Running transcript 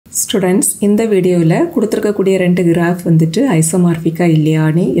Students, இந்த வீடியோல கொடுத்திருக்கக்கூடிய ரெண்டு கிராஃப் வந்துட்டு ஐசோமார்பிக்கா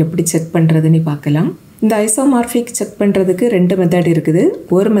இல்லையான்னு எப்படி செக் பண்றதுன்னு பார்க்கலாம். இந்த ஐசோமார்பிக் செக் பண்றதுக்கு ரெண்டு மெத்தட் இருக்குது.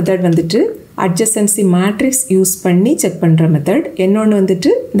 ஒரு மெத்தட் வந்துட்டு adjacency matrix யூஸ் பண்ணி செக் பண்ற மெத்தட். இன்னொன்னு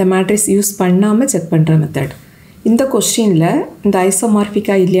வந்துட்டு இந்த மேட்ரிக்ஸ் யூஸ் பண்ணாம செக் பண்ற மெத்தட். இந்த क्वेश्चनல இந்த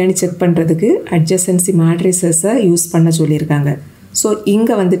ஐசோமார்பிக்கா இல்லையான்னு செக் பண்றதுக்கு adjacency matrices யூஸ் பண்ண சொல்லிருக்காங்க. So இங்க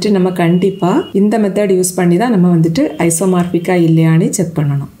வந்துட்டு நம்ம கண்டிப்பா இந்த மெத்தட் யூஸ் பண்ணி தான் நம்ம வந்துட்டு ஐசோமார்பிக்கா இல்லையான்னு செக்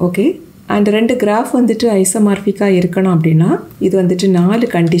பண்ணணும். ஓகே? and ரெண்டு கிராஃப் வந்துட்டு ஐசோமார்பிக்கா இருக்கணும் அப்படினா இது வந்துட்டு நாலு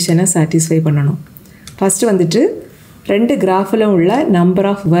கண்டிஷனை satisfy பண்ணணும். ஃபர்ஸ்ட் வந்துட்டு ரெண்டு கிராஃப்ல உள்ள நம்பர்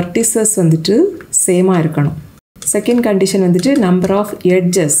ஆஃப் வெர்டிசஸ் வந்துட்டு சேமா இருக்கணும். செகண்ட் கண்டிஷன் வந்துட்டு நம்பர் ஆஃப்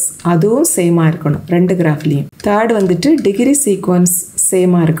எட்ஜஸ் அதுவும் சேமா இருக்கணும் ரெண்டு கிராஃப்லயும். தேர்ட் வந்துட்டு டிகிரி சீக்வென்ஸ்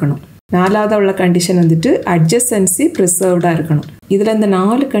சேமா இருக்கணும். நாலாவது உள்ள கண்டிஷன் வந்துட்டு adjacency preservedா இருக்கணும். இதுல இந்த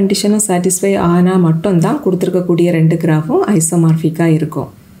நாலு கண்டிஷனும் satisfy ஆனா மட்டும் தான் கொடுத்திருக்கக்கூடிய ரெண்டு கிராஃபும் ஐசோமார்பிக்கா இருக்கும்.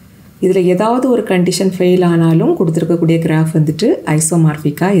 இதுல ஏதாவது ஒரு கண்டிஷன் ஃபெயில் ஆனாலும் கொடுத்திருக்கக்கூடிய கிராஃப் வந்துட்டு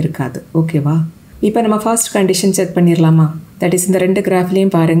ஐசோமார்பிக்கா இருக்காது. ஓகேவா? இப்போ நம்ம first condition check பண்ணிரலாமா? That is இந்த ரெண்டு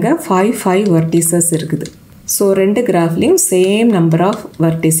கிராஃப்லயும் பாருங்க 5 வெர்டிசஸ் இருக்குது. ஸோ ரெண்டு கிராஃப்லயும் சேம் நம்பர் ஆஃப்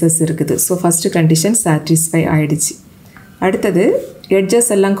வெர்டிசஸ் இருக்குது. ஸோ ஃபர்ஸ்ட் கண்டிஷன் satisfy ஆயிடுச்சு. அடுத்தது எட்ஜஸ்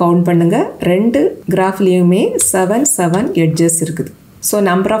எல்லாம் கவுண்ட் பண்ணுங்க. ரெண்டு கிராஃப்லயுமே 7 எட்ஜஸ் இருக்குது. ஸோ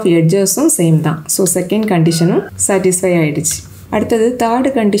நம்பர் ஆஃப் எட்ஜஸும் சேம் தான். ஸோ செகண்ட் கண்டிஷனும் satisfy ஆயிடுச்சு. அடுத்தது தேர்ட்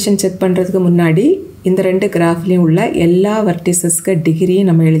கண்டிஷன் செக் பண்ணுறதுக்கு முன்னாடி இந்த ரெண்டு கிராஃப்லையும் உள்ள எல்லா வெர்டிசஸ்க்கு டிகிரியும்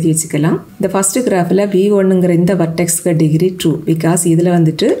நம்ம எழுதி வச்சுக்கலாம். இந்த ஃபர்ஸ்ட் கிராஃபில் V1ங்கிற இந்த வெர்டெக்ஸ்க்கு டிகிரி 2 பிகாஸ் இதில்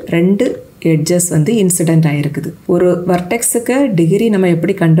வந்துட்டு ரெண்டு எட்ஜஸ் வந்து இன்சிடென்ட் ஆயிருக்குது. ஒரு வெர்டெக்ஸுக்கு டிகிரி நம்ம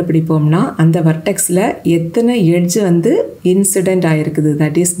எப்படி கண்டுபிடிப்போம்னா அந்த வெர்டெக்ஸில் எத்தனை எட்ஜ் வந்து இன்சிடென்ட் ஆயிருக்குது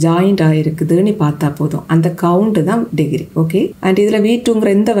தட் இஸ் ஜாயிண்ட் ஆயிருக்குதுன்னு பார்த்தா போதும். அந்த கவுண்ட் தான் டிகிரி. ஓகே? அண்ட் இதில்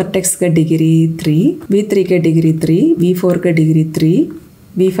V2ங்கிற இந்த வெர்டெக்ஸ்க்கு டிகிரி 3, V3க்கு டிகிரி 3, V4க்கு டிகிரி 3,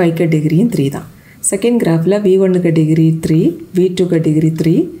 V5க்கு டிகிரியும் 3 தான். Second கிராஃபில் V1க்கு degree 3, V2க்கு degree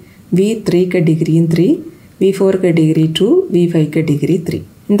 3, V3க்கு டிகிரியும் 3, V4க்கு degree 2, V5க்கு degree 3.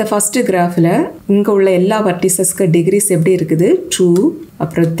 இந்த ஃபர்ஸ்ட் கிராஃபில் இங்கே உள்ள எல்லா வெர்டிசஸ்க்கு டிகிரிஸ் எப்படி இருக்குது 2,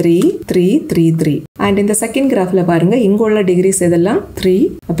 அப்புறம் 3, 3, 3, 3. அண்ட் இந்த செகண்ட் கிராஃபில் பாருங்க இங்கே உள்ள டிகிரிஸ் இதெல்லாம் 3,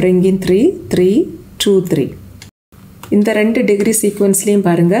 அப்புறம் இங்கேயும் 3, 3, 2, 3. இந்த ரெண்டு டிகிரி சீக்வன்ஸ்லையும்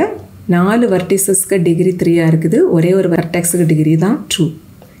பாருங்க 4 வெர்டிசஸ்க்கு டிகிரி 3 இருக்குது. ஒரே ஒரு வெர்டெக்ஸுக்கு டிகிரி தான் 2.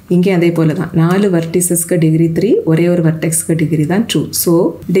 இங்கே அதே போல தான் 4 வெர்டிசஸ்க்கு டிகிரி 3, ஒரே ஒரு வெர்டெக்ஸ்க்கு டிகிரி தான் 2. ஸோ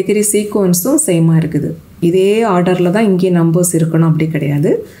டிகிரி சீக்வன்ஸும் சேமாக இருக்குது. இதே ஆர்டரில் தான் இங்கேயும் நம்பர்ஸ் இருக்கணும் அப்படி கிடையாது.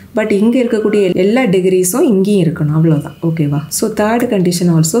 பட் இங்கே இருக்கக்கூடிய எல்லா டிகிரிஸும் இங்கேயும் இருக்கணும் அவ்வளோதான். ஓகேவா? So third condition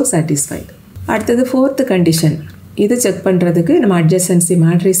also satisfied. அடுத்தது ஃபோர்த்து கண்டிஷன். இது செக் பண்ணுறதுக்கு நம்ம adjacency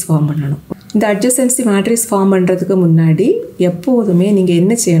matrix ஃபார்ம் பண்ணணும். இந்த adjacency matrix ஃபார்ம் பண்ணுறதுக்கு முன்னாடி எப்போதுமே நீங்கள்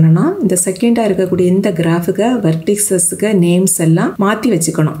என்ன செய்யணும்னா இந்த செகண்டாக இருக்கக்கூடிய இந்த கிராஃபுக்கு வெர்டிசஸ்க்கு நேம்ஸ் எல்லாம் மாற்றி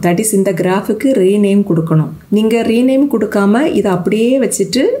வச்சுக்கணும். தட் இஸ் இந்த கிராஃபுக்கு ரீநேம் கொடுக்கணும். நீங்கள் ரீநேம் கொடுக்காம இதை அப்படியே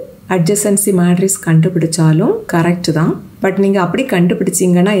வச்சுட்டு adjacency matrix கண்டுபிடிச்சாலும் கரெக்ட் தான். பட் நீங்கள் அப்படி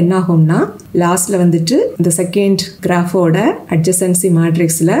கண்டுபிடிச்சிங்கன்னா என்ன ஆகும்னா லாஸ்ட்டில் வந்துட்டு இந்த செகண்ட் கிராஃபோட adjacency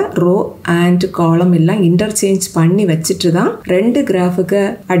matrixல ரோ அண்ட் காலம் எல்லாம் இன்டர்சேஞ்ச் பண்ணி வச்சுட்டு தான் ரெண்டு கிராஃபுக்கு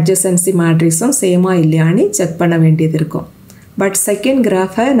adjacency matrixும் சேமா இல்லையான்னு செக் பண்ண வேண்டியது இருக்கும். பட் செகண்ட்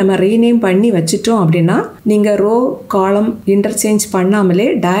கிராஃபை நம்ம ரீநேம் பண்ணி வச்சுட்டோம் அப்படின்னா நீங்கள் ரோ காலம் இன்டர்சேஞ்ச் பண்ணாமலே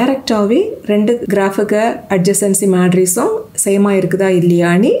டைரக்டாகவே ரெண்டு கிராஃபுக்கு adjacency matrixும் சேமாக இருக்குதா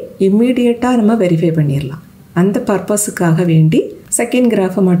இல்லையான்னு இம்மீடியட்டாக நம்ம வெரிஃபை பண்ணிடலாம். அந்த பர்பஸுக்காக வேண்டி செகண்ட்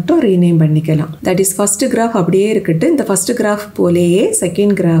கிராஃபை மட்டும் ரீநேம் பண்ணிக்கலாம். தட் இஸ் ஃபர்ஸ்ட் கிராஃப் அப்படியே இருக்கட்டு இந்த ஃபர்ஸ்ட் கிராஃப் போலேயே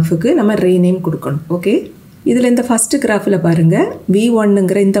செகண்ட் கிராஃபுக்கு நம்ம ரீநேம் கொடுக்கணும். ஓகே? இதில் இந்த ஃபர்ஸ்ட் கிராஃபில் பாருங்கள்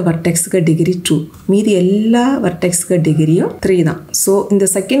V1ங்கிற இந்த வெர்டெக்ஸுக்கு டிகிரி 2, மீதி எல்லா வெர்டெக்ஸுக்கு டிகிரியும் 3 தான். ஸோ இந்த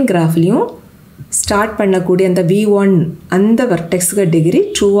செகண்ட் கிராஃப்லையும் ஸ்டார்ட் பண்ணக்கூடிய அந்த V1 அந்த வெர்டெக்ஸுக்கு டிகிரி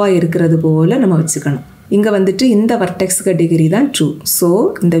 2ஆக இருக்கிறது போல் நம்ம வச்சுக்கணும். இங்கே வந்துட்டு இந்த வெர்டெக்ஸுக்கு டிகிரி தான் 2. ஸோ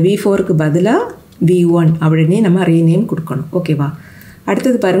இந்த V4க்கு பதிலாக V1 அப்படின்னு நம்ம ரீநேம் கொடுக்கணும். ஓகேவா?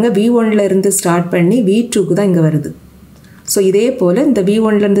 அடுத்தது பாருங்கள் V1ல இருந்து ஸ்டார்ட் பண்ணி V2க்கு தான் இங்கே வருது. ஸோ இதே போல் இந்த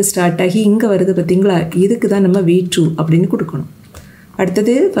V1லேருந்து ஸ்டார்ட் ஆகி இங்கே வருது பார்த்தீங்களா? இதுக்கு தான் நம்ம V2 அப்படின்னு கொடுக்கணும்.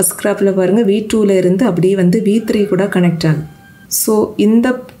 அடுத்தது ஃபஸ்ட் கிராஃபில் பாருங்கள் V2ல இருந்து அப்படியே வந்து V3 கூட கனெக்ட் ஆகுது. ஸோ இந்த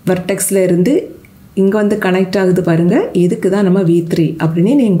வெர்டெக்ஸில் இருந்து இங்கே வந்து கனெக்ட் ஆகுது பாருங்கள். இதுக்கு தான் நம்ம V3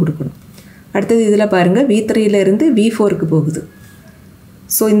 அப்படின்னு நேம் கொடுக்கணும். அடுத்தது இதில் பாருங்கள் V3ல இருந்து V4க்கு போகுது.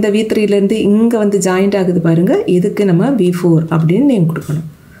 ஸோ இந்த V3லேருந்து இங்கே வந்து ஜாயிண்ட் ஆகுது பாருங்கள். இதுக்கு நம்ம V4 அப்படின்னு நேம் கொடுக்கணும்.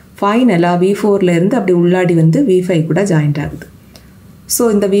 ஃபைனலாக V4லேருந்து அப்படி உள்ளாடி வந்து V5 கூட ஜாயிண்ட் ஆகுது. ஸோ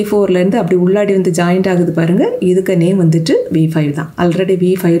இந்த V4லேருந்து அப்படி உள்ளாடி வந்து ஜாயிண்ட் ஆகுது பாருங்கள். இதுக்கு நேம் வந்துட்டு V5 தான். ஆல்ரெடி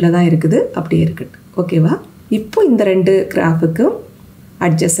V5ல தான் இருக்குது. அப்படியே இருக்குது. ஓகேவா? இப்போ இந்த ரெண்டு கிராஃபுக்கும்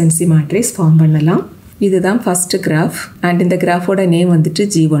adjacency matrix ஃபார்ம் பண்ணலாம். இதுதான் ஃபர்ஸ்ட் கிராஃப் அண்ட் இந்த கிராஃபோட நேம் வந்துட்டு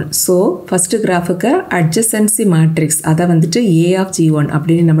G1. So first கிராஃபுக்கு adjacency matrix அதை வந்துட்டு A ஆஃப் G1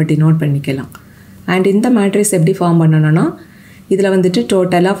 அப்படின்னு நம்ம டினோட் பண்ணிக்கலாம். அண்ட் இந்த மேட்ரிக்ஸ் எப்படி ஃபார்ம் பண்ணணும்னா இதில் வந்துட்டு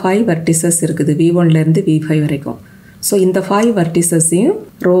டோட்டலாக 5 வெர்டிசஸ் இருக்குது V1லேருந்து V5 வரைக்கும். ஸோ இந்த 5 வெர்டிசஸையும்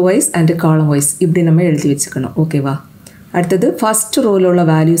ரோ வைஸ் அண்ட் காலம் வைஸ் இப்படி நம்ம எழுதி வச்சுக்கணும். ஓகேவா? அடுத்தது ஃபர்ஸ்ட் ரோவில் உள்ள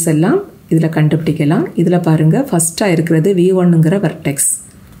வேல்யூஸ் எல்லாம் இதில் கண்டுபிடிக்கலாம். இதில் பாருங்கள் ஃபஸ்ட்டாக இருக்கிறது V1ங்கிற வெர்டெக்ஸ்.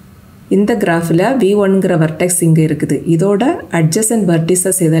 இந்த கிராஃபில் V1ங்கிற வெர்டெக்ஸ் இங்கே இருக்குது. இதோட அட்ஜசன்ட்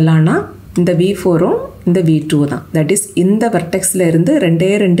வெர்டிசஸ் எதெல்லாம்னா இந்த V4ம் இந்த V2 தான். தட் இஸ் இந்த வெர்டெக்ஸில் இருந்து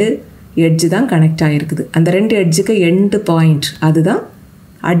ரெண்டு எட்ஜ் தான் கனெக்ட் ஆகிருக்குது. அந்த 2 எட்ஜுக்கு எண்டு பாயிண்ட் அதுதான்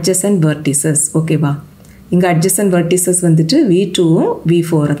அட்ஜசன்ட் வெர்டிசஸ். ஓகேவா? இங்கே அட்ஜசன்ட் வெர்டிசஸ் வந்துட்டு V2ம்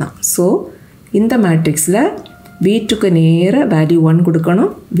V4 தான். ஸோ இந்த மேட்ரிக்ஸில் V2க்கு நேராக வேல்யூ 1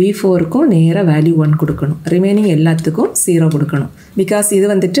 கொடுக்கணும், V4க்கும் நேராக வேல்யூ 1 கொடுக்கணும், ரிமைனிங் எல்லாத்துக்கும் 0 கொடுக்கணும். பிகாஸ் இது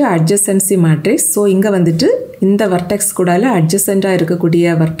வந்துட்டு அட்ஜசன்சி மேட்ரிக்ஸ். ஸோ இங்கே வந்துட்டு இந்த வர்டெக்ஸ் கூடால அட்ஜசண்ட்டாக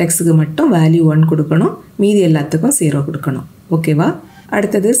இருக்கக்கூடிய வர்டெக்ஸுக்கு மட்டும் வேல்யூ 1 கொடுக்கணும், மீதி எல்லாத்துக்கும் 0 கொடுக்கணும். ஓகேவா?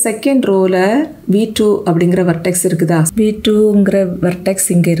 அடுத்தது செகண்ட் ரோவில் V2 அப்படிங்கிற வர்டெக்ஸ் இருக்குதா? V2ங்கிற வர்டெக்ஸ்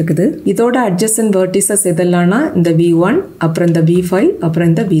இங்கே இருக்குது. இதோட அட்ஜசன்ட் வெர்டிசஸ் எதெல்லாம்னா இந்த V1, அப்புறம் இந்த V5, அப்புறம்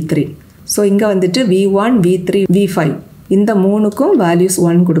இந்த V3. ஸோ இங்கே வந்துட்டு V1, V3, V5 இந்த மூணுக்கும் வேல்யூஸ்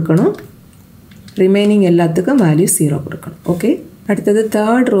 1 கொடுக்கணும், ரிமைனிங் எல்லாத்துக்கும் வேல்யூஸ் 0 கொடுக்கணும். ஓகே. அடுத்தது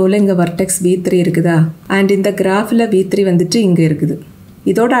தேர்ட் ரோவில் இங்கே வர்டெக்ஸ் V3 இருக்குதா? அண்ட் இந்த கிராஃபில் V3 வந்துட்டு இங்கே இருக்குது.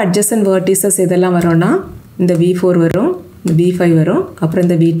 இதோட அட்ஜசன்ட் வெர்டிசஸ் எதெல்லாம் வரும்னா இந்த V4 வரும், இந்த V5 வரும், அப்புறம்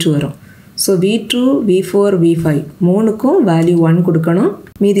இந்த V2 வரும். ஸோ V2, V4, V5 மூணுக்கும் வேல்யூ 1 கொடுக்கணும்,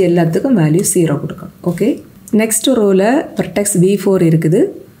 மீதி எல்லாத்துக்கும் வேல்யூ 0 கொடுக்கணும். ஓகே. நெக்ஸ்ட் ரோவில் வர்டெக்ஸ் V4 இருக்குது.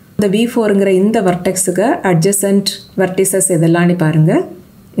 இந்த V4ங்கிற இந்த வர்டெக்ஸுக்கு அட்ஜசன்ட் வெர்டிசஸ் எதெல்லாம்னு பாருங்கள்.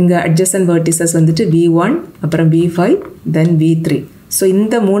 இங்கே அட்ஜசன்ட் வெர்டிசஸ் வந்துட்டு V1, அப்புறம் V5, தென் V3. ஸோ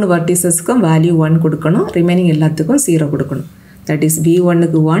இந்த 3 வெர்டிசஸ்க்கும் வேல்யூ 1 கொடுக்கணும், ரிமைனிங் எல்லாத்துக்கும் 0 கொடுக்கணும். தட் இஸ்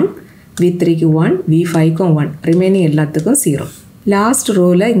V1க்கு 1, V3க்கு 1, V5க்கும் 1, ரிமைனிங் எல்லாத்துக்கும் 0. லாஸ்ட்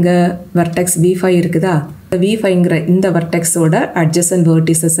ரோவில் இங்கே வர்டெக்ஸ் V5 இருக்குதா? V5ங்கிற இந்த வர்டெக்ஸோட அட்ஜசன்ட்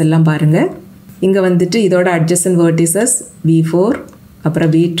வெர்டிசஸ் எல்லாம் பாருங்கள். இங்கே வந்துட்டு இதோட அட்ஜசன்ட் வெர்டிசஸ் V4, அப்புறம்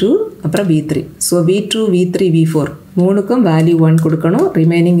V2, அப்புறம் V3. So V2, V3, V4 மூணுக்கும் வேல்யூ 1 கொடுக்கணும்,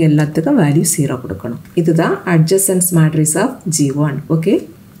 ரிமைனிங் எல்லாத்துக்கும் வேல்யூ 0 கொடுக்கணும். இதுதான் அட்ஜசன்ஸ் மேட்ரிக்ஸ் ஆஃப் G1. ஓகே.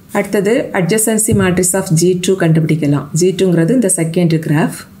 அடுத்தது அட்ஜசன்சி மேட்ரிக்ஸ் ஆஃப் G2 கண்டுபிடிக்கலாம். G2ங்கிறது இந்த செகண்ட்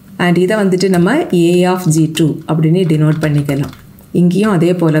கிராஃப் அண்ட் இதை வந்துட்டு நம்ம A ஆஃப் G2 அப்படின்னு டினோட் பண்ணிக்கலாம். இங்கேயும்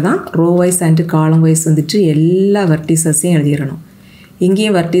அதே போல் தான் ரோ வைஸ் அண்ட் காலம் வைஸ் வந்துட்டு எல்லா வெர்டிசஸையும் எழுதிடணும்.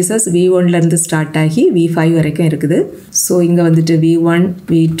 இங்கேயும் வெர்டிசஸ் V1லேருந்து ஸ்டார்ட் ஆகி V5 வரைக்கும் இருக்குது. ஸோ இங்கே வந்துட்டு V1,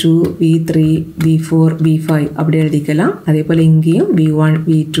 V2, V3, V4, V5 அப்படி எழுதிக்கலாம். அதே போல் இங்கேயும் V1,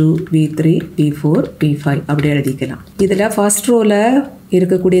 V2, V3, V4, V5 அப்படி எழுதிக்கலாம். இதில் ஃபர்ஸ்ட் ரோவில்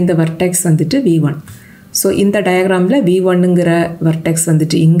இருக்கக்கூடிய இந்த வெர்டெக்ஸ் வந்துட்டு V1. ஸோ இந்த டயக்ராமில் V1ங்கிற வெர்டெக்ஸ்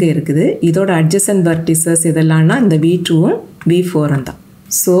வந்துட்டு இங்கே இருக்குது. இதோட அட்ஜசன்ட் வெர்டிசஸ் இதெல்லாம்னா இந்த V2ம் V4ம் தான்.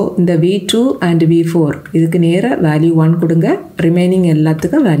 ஸோ இந்த V2 அண்ட் V4 இதுக்கு நேராக வேல்யூ 1 கொடுங்க, ரிமைனிங்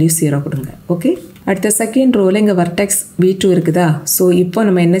எல்லாத்துக்கும் வேல்யூ 0 கொடுங்க. ஓகே. அடுத்த செகண்ட் ரோவில் இங்கே வர்டெக்ஸ் V2 இருக்குதா? ஸோ இப்போ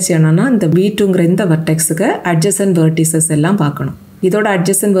நம்ம என்ன செய்யணும்னா இந்த V2ங்கிற இந்த வர்டெக்ஸுக்கு அட்ஜசன்ட் வெர்டிசஸ் எல்லாம் பார்க்கணும். இதோட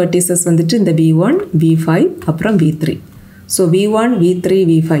அட்ஜசன்ட் வெர்டிசஸ் வந்துட்டு இந்த V1, V5, அப்புறம் V3. So V1, V3,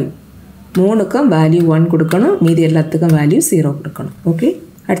 V5 மூணுக்கும் வேல்யூ 1 கொடுக்கணும், மீதி எல்லாத்துக்கும் வேல்யூ 0 கொடுக்கணும். ஓகே.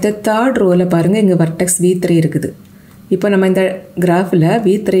 அடுத்த தேர்ட் ரோவில் பாருங்கள், இங்கே வர்டெக்ஸ் V3 இருக்குது. இப்போ நம்ம இந்த கிராஃபில்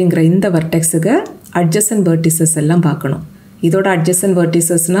V3ங்கிற இந்த வர்டெக்ஸுக்கு அட்ஜசன்ட் வெர்டிசஸ் எல்லாம் பார்க்கணும். இதோட அட்ஜசன்ட்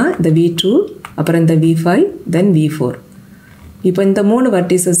வெர்டிசஸ்னால் இந்த V2, அப்புறம் இந்த V5, தென் V4. இப்போ இந்த 3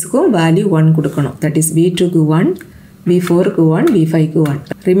 வெர்டிசஸுக்கும் வேல்யூ 1 கொடுக்கணும். தட் இஸ் V2க்கு 1, V4க்கு 1, V5க்கு 1,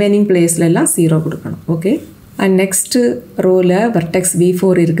 ரிமைனிங் பிளேஸ்லெல்லாம் 0 கொடுக்கணும். Okay. And next ரோவில் vertex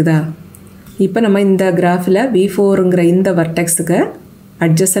V4 இருக்குதா? இப்போ நம்ம இந்த கிராஃபில் V4ங்கிற இந்த வர்டெக்ஸுக்கு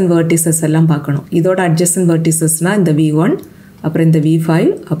அட்ஜசன்ட் வெர்டிசஸ் எல்லாம் பார்க்கணும். இதோட அட்ஜசன்ட் வெர்டிசஸ்னால் இந்த V1, அப்புறம் இந்த V5,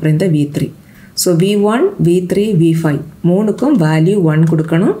 அப்புறம் இந்த V3. So V1, V3, V5 மூணுக்கும் வேல்யூ 1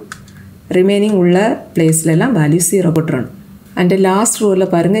 கொடுக்கணும், ரிமைனிங் உள்ள பிளேஸ்லலாம் வேல்யூ 0 போட்டுறணும். அண்டு லாஸ்ட்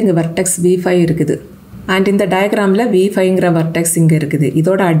ரோவில் பாருங்கள், இங்கே வர்டெக்ஸ் V5 இருக்குது. அண்ட் இந்த டயக்ராமில் V5ங்கிற வர்டெக்ஸ் இங்கே இருக்குது.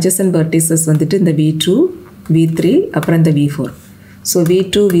 இதோட அட்ஜசன்ட் வெர்டிசஸ் வந்துட்டு இந்த V2, V3, அப்புறம் இந்த V4. ஸோ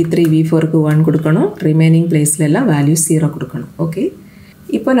V2, V3, V4க்கு 1 கொடுக்கணும், ரிமைனிங் பிளேஸ்லலாம் வேல்யூ 0 கொடுக்கணும். ஓகே.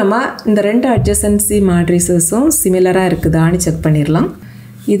 இப்போ நம்ம இந்த 2 அட்ஜசன்சி மேட்ரிசஸும் சிமிலராக இருக்குதான்னு செக் பண்ணிடலாம்.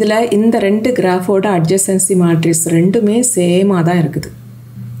 இதில் இந்த 2 கிராஃபோட அட்ஜசன்சி மேட்ரிக்ஸ் ரெண்டுமே சேமாக தான் இருக்குது.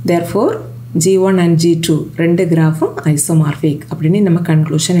 Therefore G1 and G2 2 கிராஃபும் isomorphic அப்படின்னு நம்ம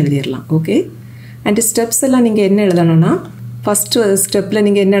கன்க்ளூஷன் எழுதிடலாம். ஓகே. அண்ட் ஸ்டெப்ஸ் எல்லாம் நீங்கள் என்ன எழுதணும்னா, ஃபஸ்ட்டு ஸ்டெப்பில்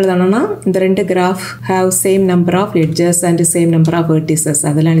நீங்கள் என்ன எழுதணும்னா இந்த 2 graph have same number of edges and same number of vertices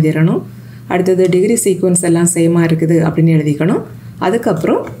அதெல்லாம் எழுதிடணும். அடுத்தது டிகிரி சீக்வன்ஸ் எல்லாம் சேமாக இருக்குது அப்படின்னு எழுதிக்கணும்.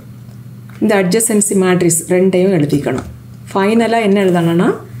 அதுக்கப்புறம் இந்த அட்ஜசன்சி மேட்ரிக்ஸ் ரெண்டையும் எழுதிக்கணும். ஃபைனலாக என்ன எழுதணும்னா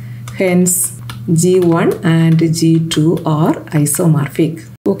hence G1 and G2 are isomorphic.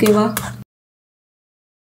 ஓகேவா?